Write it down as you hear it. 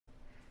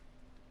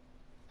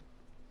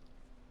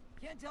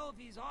can't tell if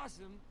he's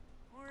awesome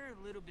or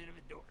a little bit of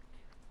a dork.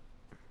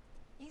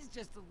 He's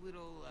just a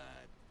little,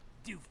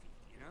 doofy,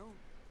 you know?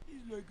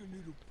 He's like a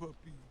little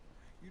puppy.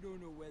 You don't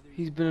know whether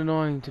He's been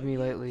annoying to me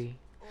lately.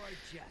 or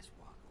just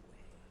walk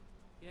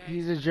away. Yeah,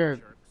 He's a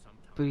jerk,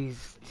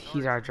 sometimes. but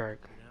he's our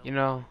jerk, you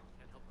know?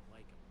 Can't help but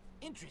like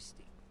him.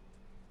 Interesting.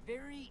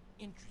 Very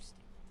interesting.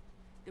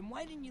 Then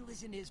why didn't you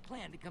listen to his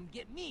plan to come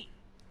get me?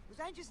 Was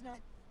I just not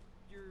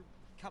your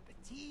cup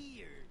of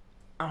tea, or...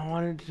 I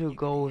wanted to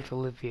go with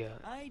Olivia.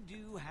 I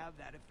do have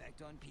that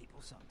effect on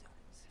people sometimes.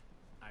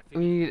 I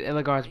We need figured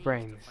Ellegaard's to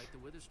brains. fight the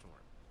Witherstorm.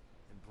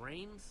 And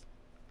brains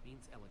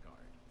means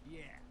Ellegard.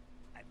 Yeah,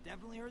 I've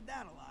definitely heard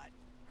that a lot.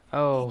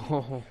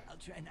 Oh, I'll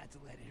try not to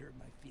let it hurt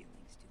my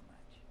feelings too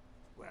much.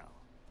 Well,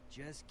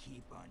 just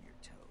keep on your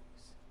toes.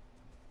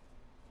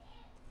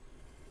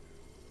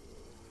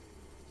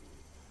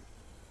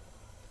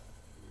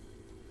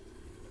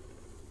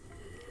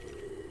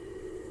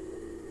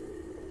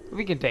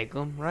 we can take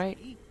him, right?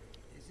 See?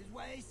 This is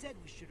why I said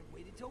we should have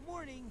waited till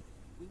morning.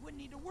 We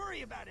wouldn't need to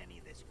worry about any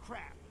of this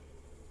crap.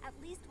 At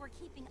least we're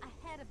keeping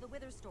ahead of the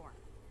Witherstorm.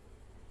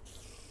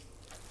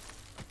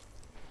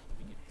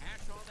 We can hash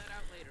all that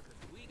out later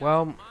because we got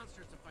Well, some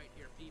monsters to fight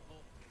here, people.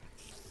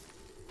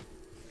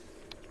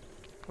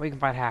 we can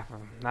fight half of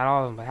them. Not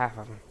all of them, but half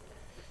of them.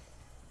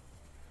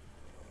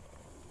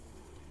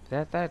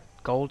 Is that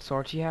gold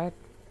sword she had?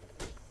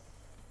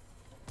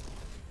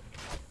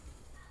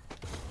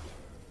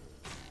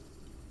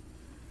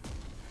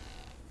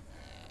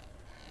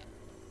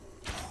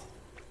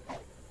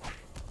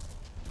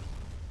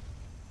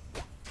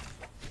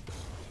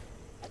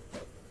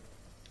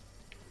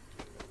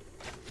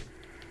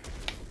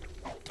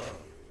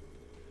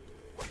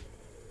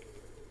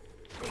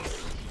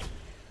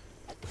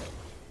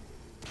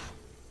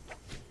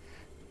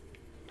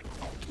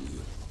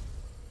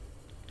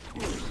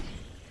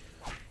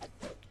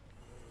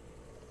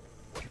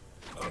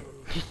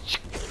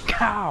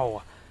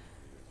 Cow.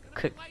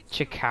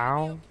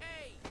 Chikow.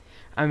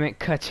 I meant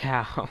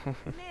ka-chow.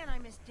 Man, I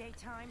miss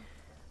daytime.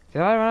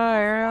 Did I run out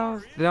of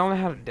arrows?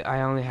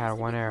 I only had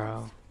one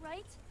arrow.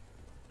 Right?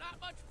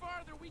 Not much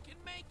farther. We can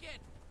make it.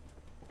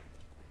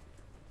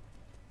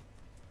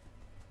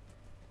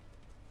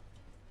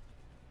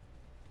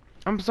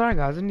 I'm sorry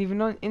guys, I didn't even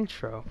know an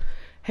intro.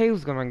 Hey,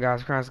 what's going on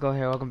guys? Crown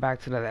here. Welcome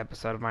back to another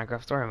episode of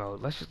Minecraft Story Mode.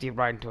 Let's just get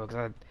right into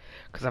it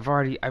because I've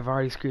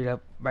already screwed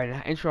up by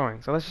not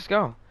introing. So let's just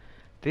go.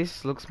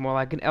 This looks more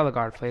like an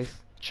Ellegard place.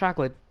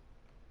 Chocolate.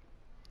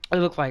 It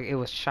looked like it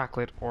was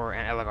chocolate or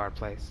an Ellegard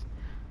place.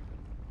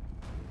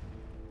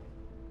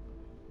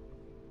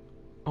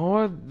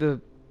 Or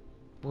the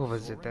what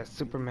was it? That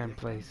Superman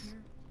place.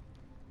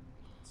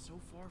 So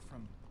far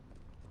from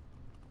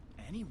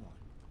anyone.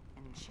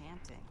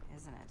 Enchanting,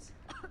 isn't it?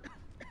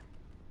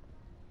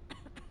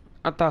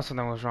 I thought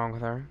something was wrong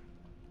with her.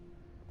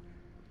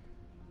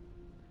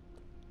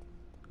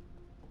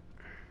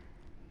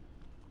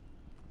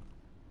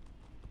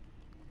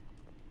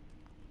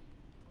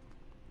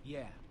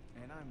 Yeah,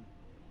 and I'm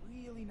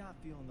really not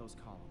feeling those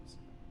columns.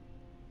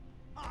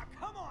 Ah,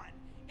 come on!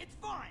 It's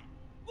fine!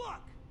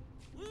 Look!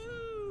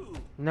 Woo!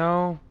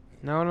 No,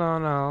 no, no,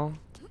 no,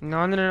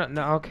 no, no, no,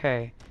 no.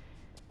 Okay,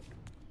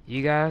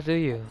 you guys do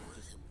you.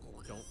 Just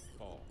don't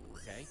fall,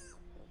 okay?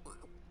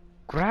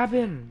 Grab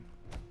him.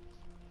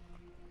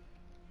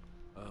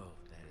 Oh,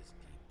 that is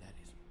deep. That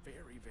is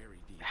very, very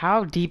deep.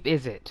 How deep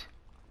is it?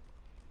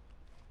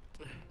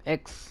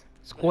 X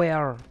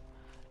square.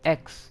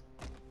 X.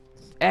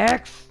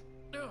 X.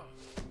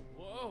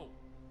 Whoa.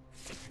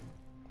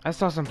 I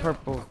saw some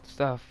purple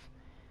stuff.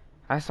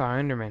 I saw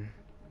Enderman.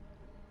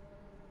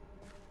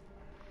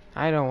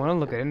 I don't want to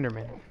look at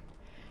Enderman.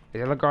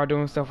 Is Ellegard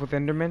doing stuff with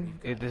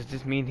Enderman? Does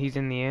this mean he's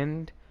in the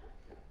end?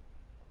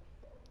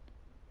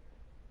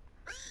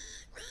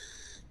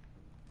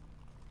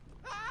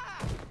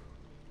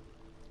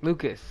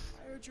 Lucas.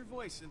 I heard your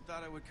voice and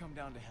thought I would come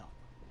down to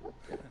help.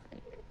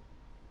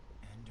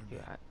 Enderman.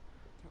 Yeah,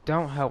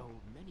 don't help. So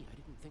many. I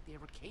didn't think they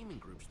ever came in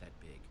groups that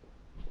big.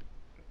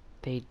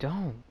 They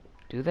don't,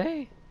 do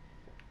they?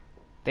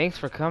 Thanks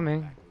for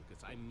coming. Back,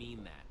 Lucas. I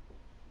mean that.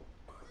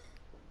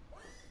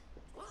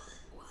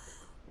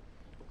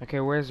 Okay,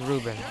 where's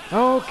Ruben?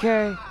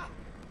 Okay.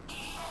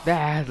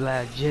 That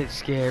legit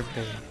scared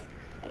me.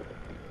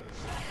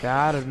 The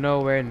out of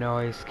nowhere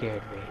noise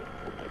scared me.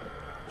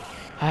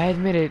 I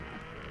admit it.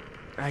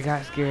 I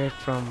got scared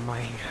from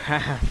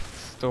Minecraft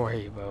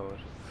story mode.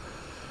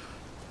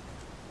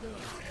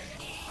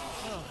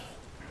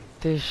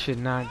 That should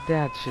not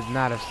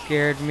have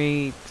scared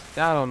me.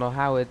 I don't know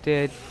how it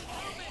did.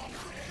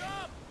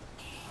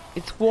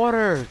 It's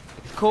water.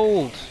 It's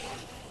cold.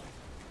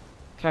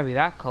 Can't be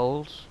that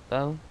cold,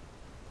 though.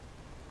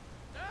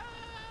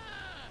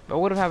 But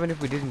what would have happened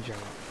if we didn't jump?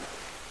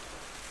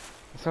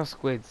 I saw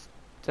squids.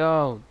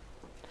 Don't.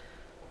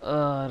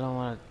 I don't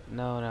want to.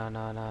 No, no,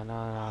 no, no,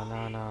 no, no,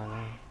 no, no,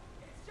 no.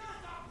 It's just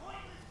a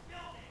pointless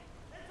building!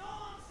 That's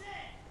all I'm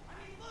saying! I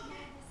mean, look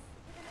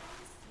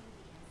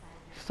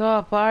at...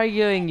 Stop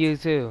arguing, you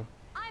two.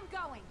 I'm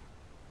going.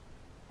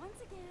 Once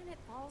again, it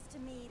falls to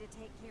me to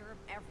take care of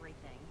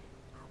everything,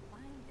 I'll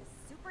find the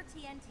Super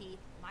TNT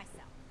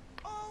myself.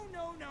 Oh,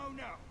 no, no,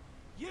 no.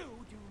 You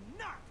do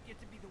not get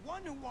to be the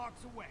one who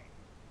walks away.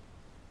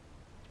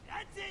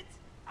 That's it.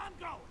 I'm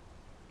going.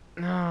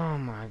 Oh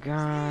my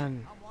god.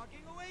 See? I'm walking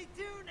away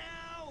too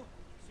now.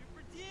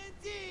 Super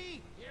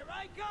TNT, here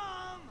I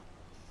come.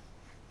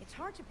 It's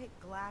hard to pick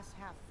glass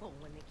half full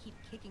when they keep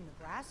kicking the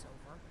glass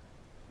over.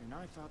 And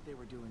I thought they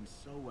were doing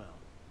so well.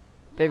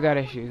 They've got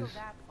I wouldn't go issues.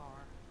 that far.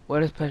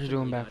 What is Petra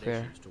doing back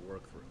there?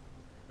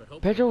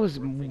 Petra was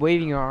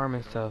waving her arm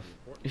and stuff.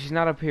 If she's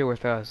not up here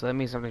with us, so that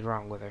means something's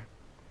wrong with her.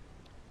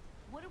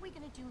 What are we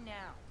gonna do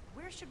now?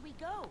 Where should we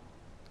go?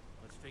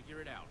 Let's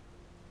figure it out.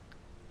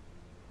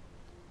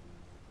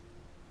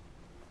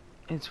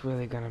 It's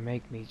really gonna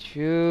make me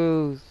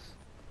choose.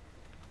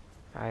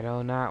 I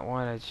do not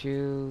want to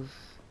choose.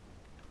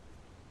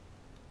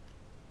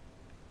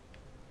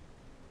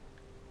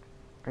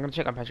 I'm gonna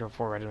check on Petra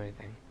before I do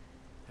anything.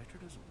 Petra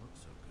doesn't look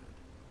so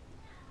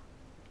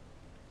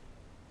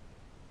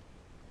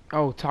good.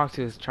 Oh, talk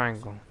to this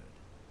triangle.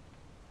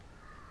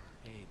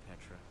 Hey,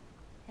 Petra.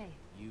 Hey.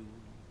 You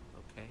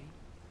okay?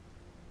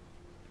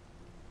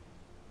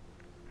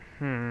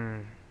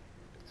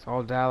 It's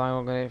all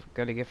dialogue I'm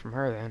gonna get from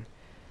her then.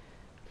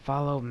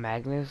 Follow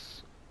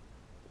Magnus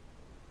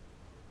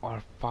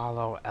or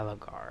follow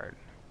Ellegaard.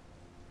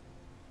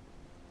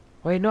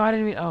 Wait, no, I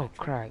didn't mean. Oh,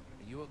 Petra, crap. Are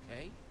you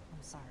okay?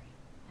 I'm sorry.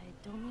 I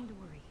don't mean to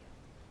worry you.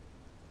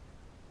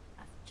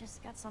 I've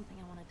just got something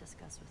I want to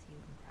discuss with you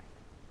in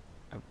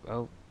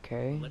private.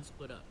 Okay. Let's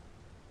split up.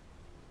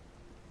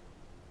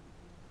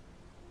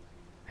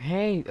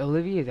 Hey,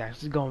 Olivia's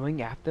actually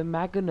going after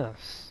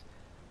Magnus.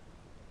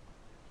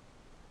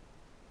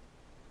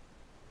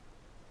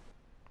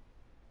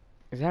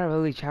 Is that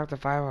really chapter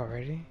 5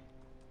 already?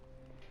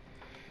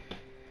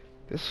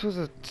 This was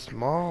a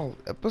small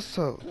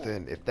episode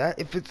then.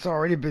 If it's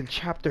already been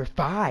chapter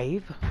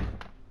 5. I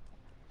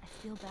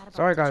feel bad about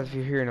Sorry the guys if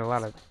you're hearing a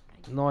lot of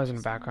I noise in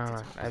the just wanted to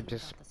background. talk to I you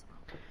just about this a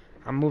little.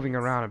 I'm moving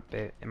around a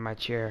bit in my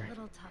chair. A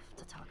little tough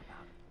to talk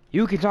about.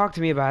 You can talk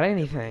to me about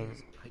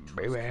anything, I trust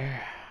baby.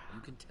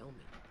 You can tell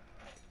me.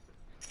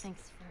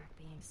 Thanks for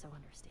being so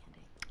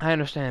understanding. I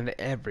understand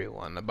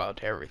everyone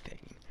about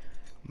everything,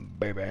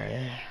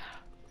 baby.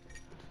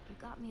 You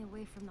got me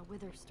away from the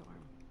Wither Storm.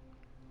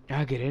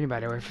 I'll get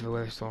anybody away from the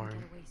Wither Get Storm,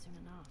 away soon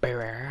enough.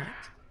 baby.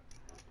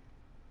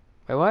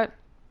 Wait, what?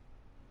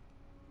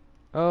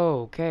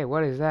 Okay,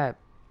 what is that?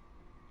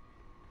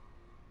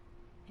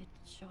 It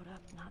showed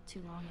up not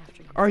too long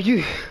after you. Are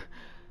you?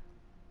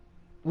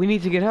 We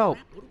need to get help.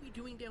 Crap, what are we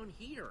doing down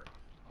here?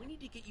 We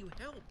need to get you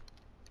help.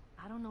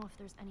 I don't know if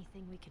there's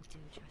anything we can do,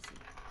 Jesse.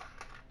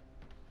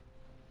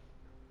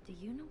 Do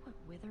you know what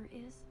Wither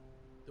is?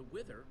 The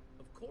Wither,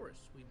 of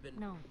course. We've been.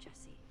 No,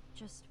 Jesse.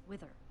 Just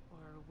Wither, or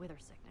Wither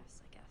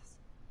sickness, I guess.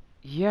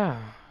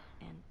 Yeah.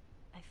 And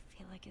I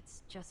feel like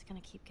it's just gonna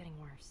keep getting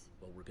worse.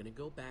 Well, we're gonna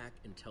go back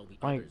and tell the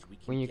Like others we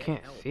can when you get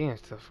can't help. see and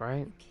stuff,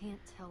 right? You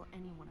can't tell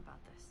anyone about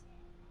this.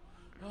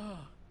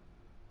 Ah!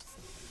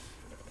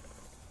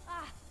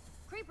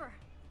 Creeper!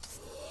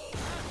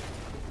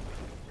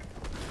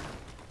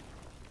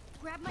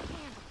 Grab my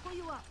hand, I'll pull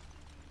you up.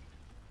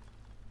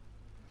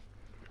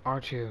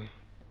 R2.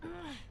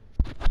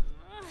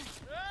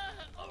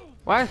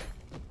 What?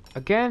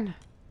 Again?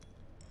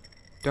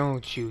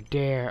 Don't you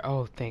dare.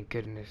 Oh, thank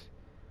goodness.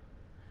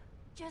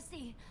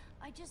 Jesse,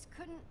 I just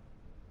couldn't...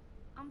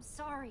 I'm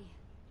sorry.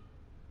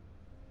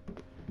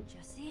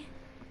 Jesse?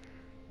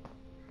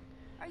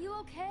 Are you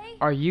okay?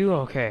 Are you Don't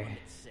okay?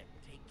 get sick.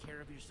 Take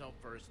care of yourself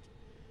first.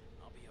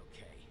 I'll be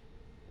okay.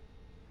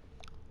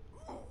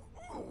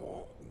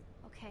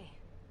 Okay, I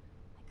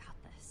got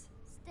this.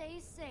 Stay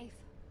safe.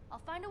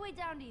 I'll find a way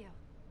down to you.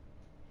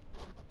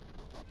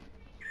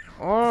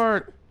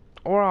 Or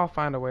I'll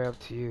find a way up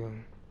to you.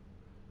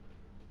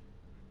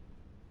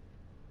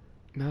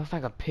 No, that's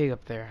like a pig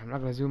up there. I'm not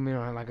gonna zoom in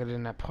on it like I did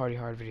in that Party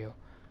Hard video.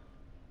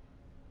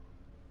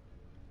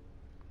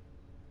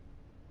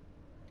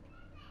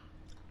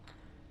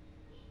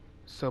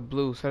 So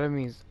blue, so that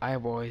means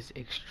Ivor is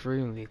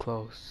extremely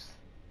close.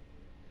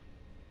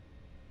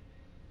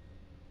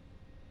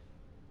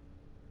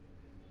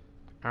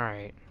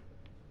 Alright.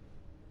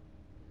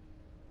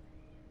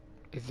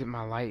 Is it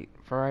my light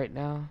for right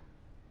now?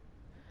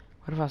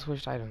 What if I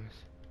switched items?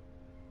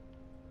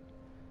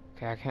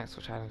 Okay, I can't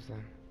switch items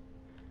then.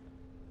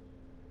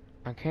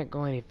 I can't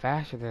go any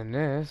faster than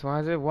this. Why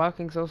is it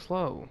walking so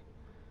slow?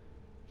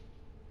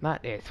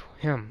 Not it.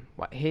 Him.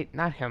 What? He?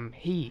 Not him.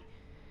 He.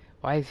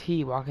 Why is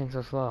he walking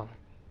so slow?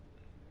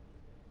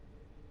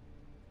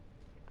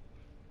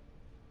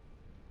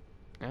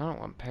 I don't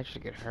want Petra to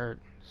get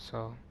hurt,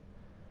 so...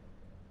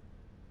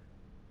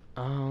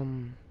 I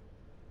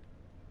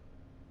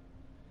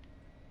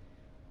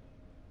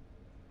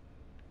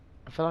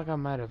feel like I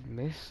might have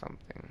missed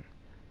something.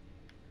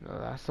 No,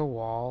 that's a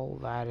wall.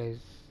 That is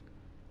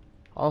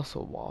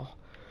also a wall.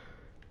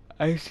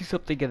 I see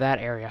something in that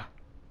area.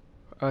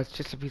 Oh, it's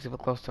just a piece of a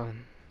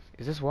glowstone.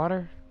 Is this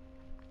water?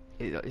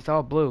 It's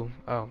all blue.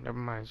 Oh, never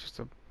mind. It's just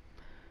a...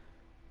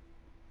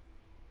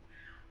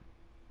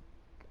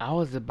 I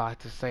was about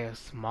to say a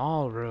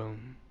small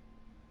room.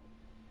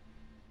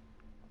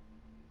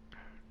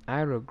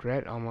 I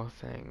regret almost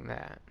saying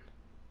that.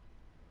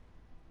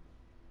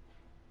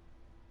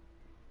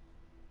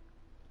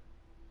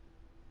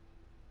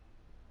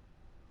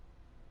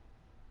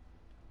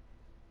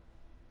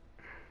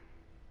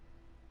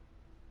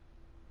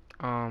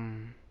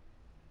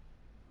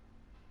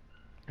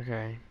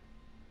 Okay.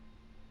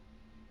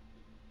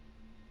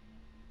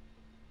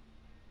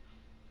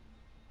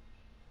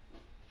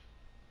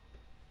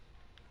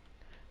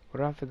 Where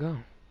do I have to go?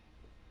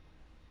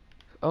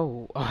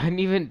 Oh, I didn't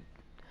even...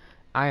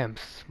 I am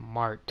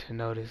smart to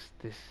notice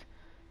this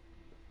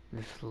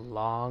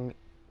long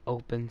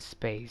open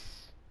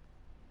space.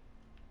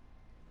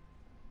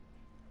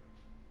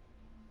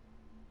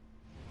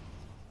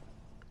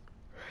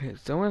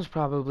 Someone's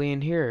probably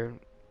in here.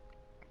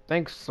 I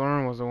think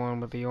Soren was the one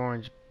with the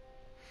orange.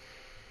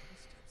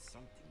 Must have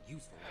something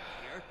useful in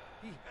here.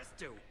 He has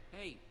to.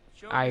 Hey,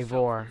 show Ivor.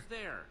 yourself. Who's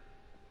there?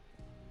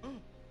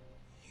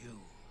 You.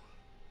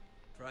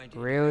 Trying to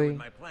Really? interfere with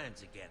my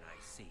plans again, I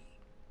see.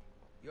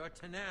 Your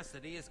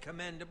tenacity is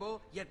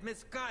commendable, yet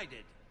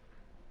misguided.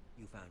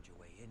 You found your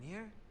way in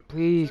here?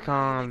 Please So now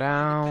calm you find it back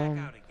down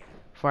out again.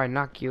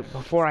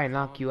 before I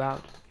knock you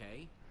out.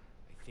 Okay.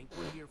 I think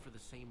we're here for the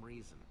same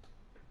reason.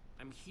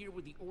 I'm here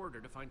with the order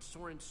to find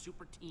Soren's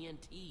Super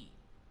TNT.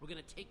 We're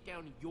gonna take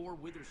down your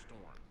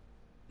Witherstorm.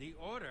 The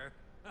order?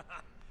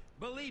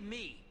 Believe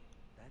me,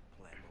 that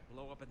plan will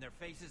blow up in their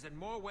faces in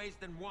more ways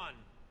than one.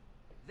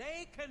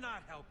 They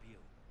cannot help you.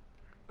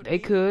 But They me,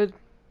 could.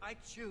 I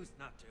choose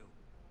not to.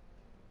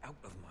 Out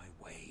of my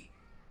way.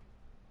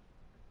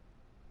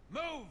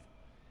 Move!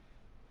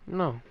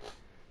 No,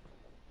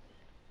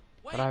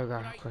 Wait, but I've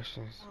got but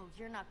questions. Oh,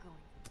 you're not going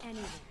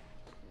anywhere.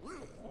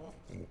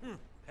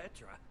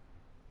 Petra,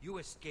 you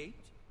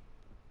escaped?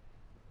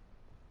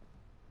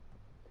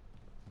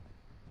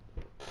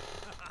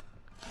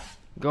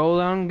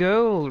 Gold on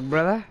gold,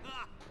 brother.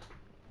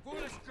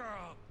 Foolish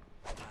girl!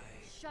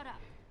 Shut up.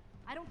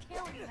 I don't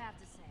care what you have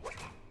to say.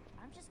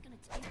 I'm just gonna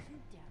take you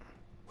down.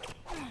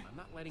 I'm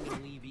not letting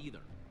him leave either.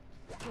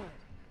 Good.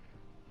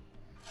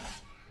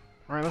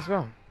 Alright, let's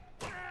go.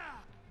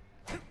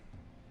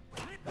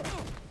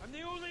 I'm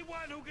the only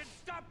one who can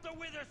stop the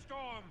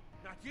Witherstorm!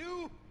 Not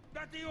you,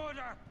 not the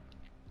Order!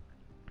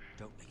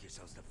 Don't make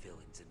yourselves the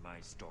villains in my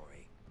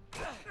story.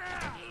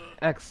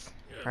 X.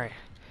 Alright.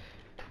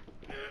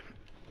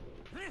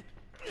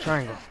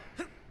 Triangle.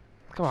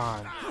 Come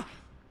on.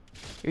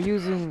 You're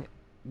using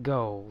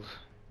gold.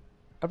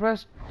 I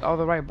pressed all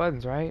the right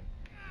buttons, right?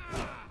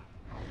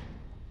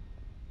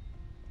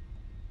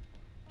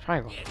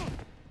 Triangle.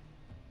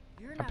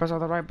 You're I not pressed all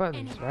the going right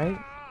buttons, anywhere. right?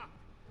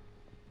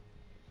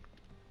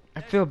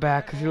 I feel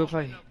bad because he looks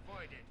like...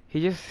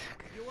 He just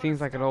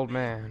seems like an old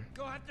man.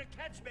 You'll have to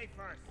catch me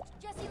first!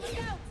 Jesse, look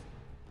out!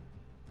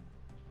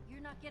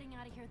 You're not getting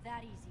out of here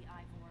that easy,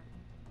 Ivor.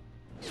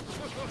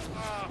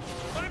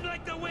 I'm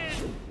like the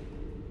wind!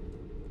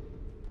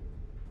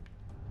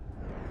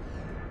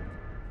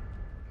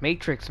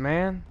 Matrix,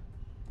 man.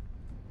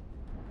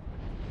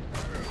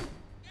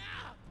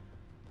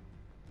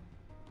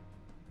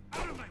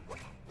 Out of my way!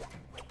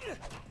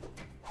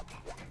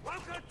 I'll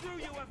cut through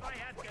you if I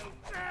had to!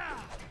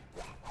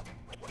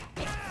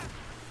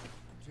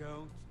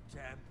 Don't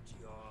tempt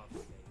your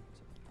fate.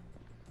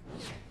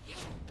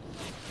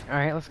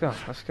 Alright, let's go.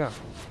 Let's go.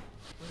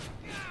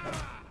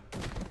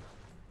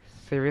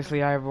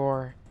 Seriously,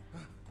 Ivor?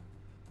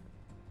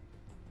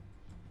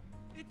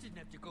 It didn't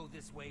have to go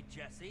this way,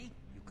 Jesse.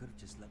 You could have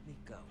just let me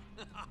go.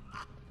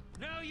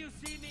 Now you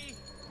see me.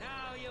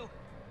 Now you.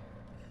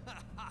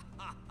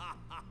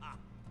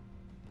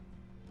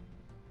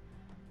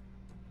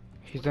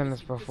 He's done this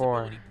Invisibility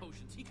before.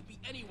 potions. He could be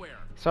anywhere.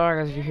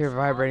 Sorry guys if you hear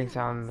vibrating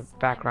sound in the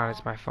background,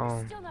 it's my You're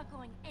phone. still not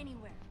going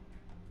anywhere.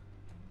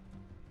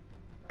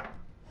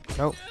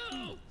 Nope.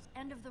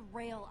 End of the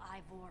rail,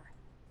 Ivor.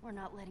 We're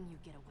not letting you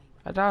get away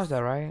with I dodged that,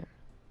 right?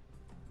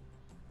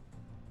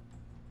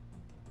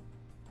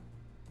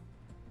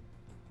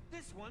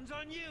 This one's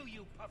on you,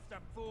 you puffed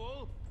up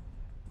fool.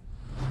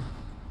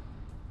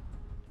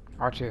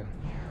 R2.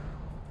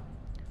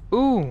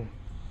 Ooh!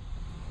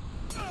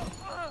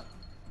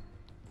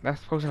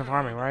 That's potion of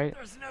harming, right?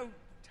 There's no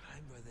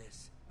time for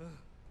this.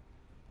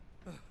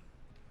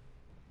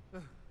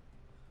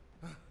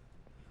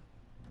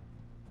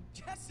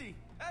 Jesse!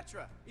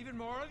 Petra! Even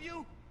more of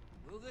you?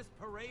 Will this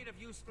parade of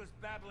useless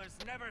babblers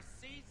never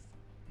cease?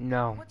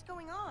 No. What's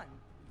going on?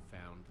 We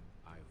found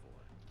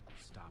Ivor.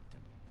 Stopped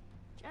him.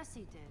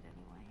 Jesse did,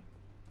 anyway.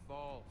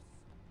 False.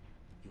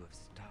 You have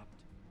stopped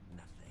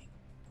nothing.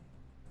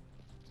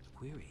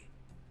 Query.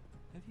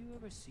 Have you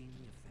ever seen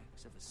the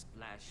effects of a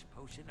splash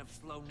potion of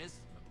slowness?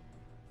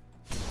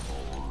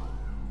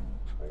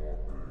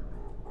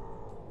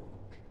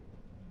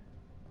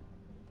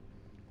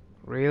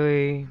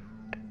 Really?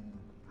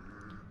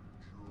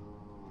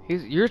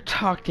 You're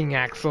talking,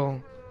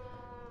 Axel.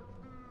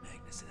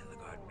 Magnus and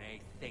Ellegaard may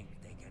think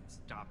they can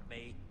stop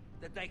me,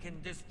 that they can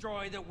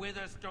destroy the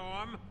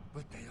Witherstorm,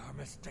 but they are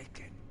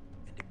mistaken,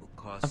 and it will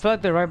cost. I feel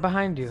like they're right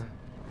behind you.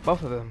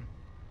 Both of them.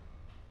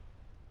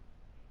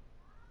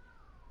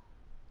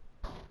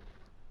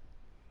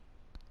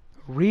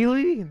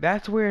 Really?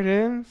 That's where it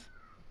ends?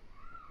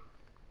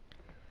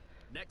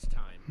 Next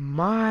time.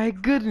 My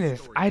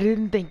goodness, I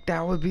didn't think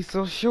that would be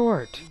so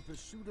short. In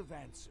pursuit of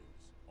answers,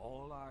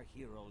 all our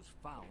heroes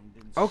found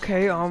in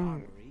Okay, Sauron's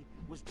armory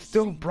was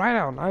still deceit bright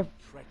out. and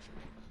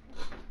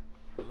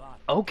treachery. Lot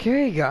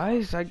Okay,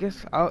 guys, I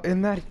guess I'll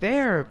end that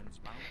there.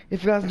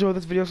 If you guys enjoyed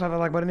this video, slap that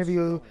like button. If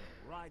you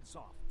rides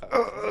off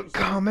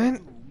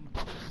comment,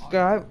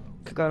 subscribe,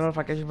 click on the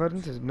notification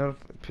button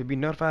to be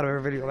notified of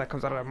every video that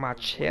comes out of my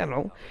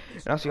channel.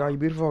 And I'll see all you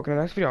beautiful folk in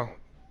the next video.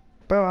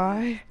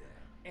 Bye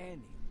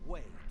any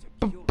way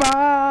bye. to kill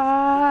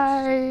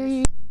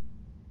Bye.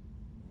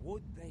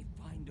 Would they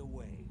find a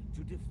way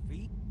to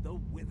defeat the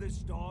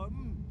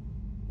Witherstorm?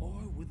 Or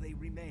will they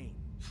remain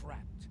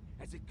trapped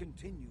as it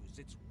continues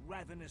its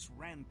ravenous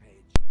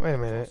rampage Wait a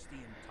minute. across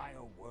the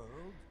entire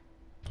world?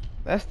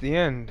 That's the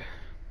end.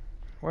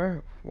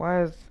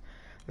 Why is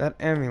that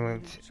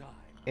amulet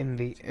in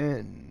the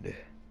end?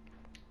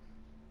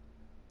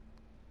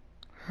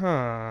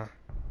 Huh.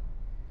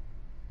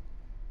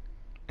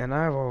 And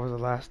I was the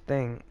last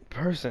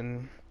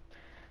person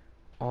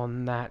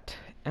on that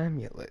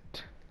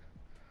amulet.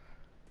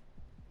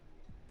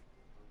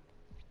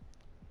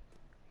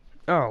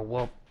 Oh,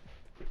 well,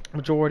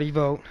 majority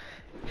vote.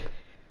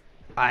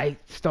 I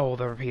stole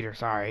the repeater,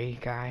 sorry,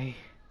 guy.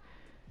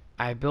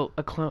 I built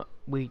a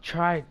we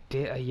tried,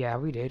 yeah,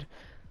 we did.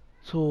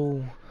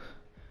 So,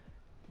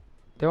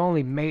 there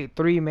only made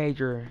 3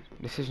 major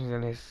decisions in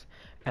this,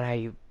 and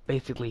I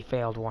basically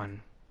failed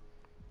one.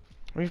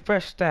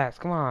 Refresh stats,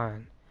 come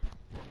on.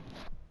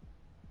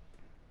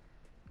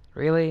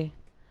 Really?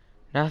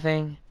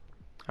 Nothing?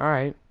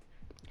 Alright.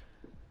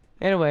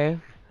 Anyway,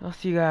 I'll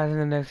see you guys in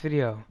the next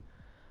video.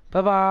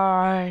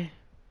 Bye-bye!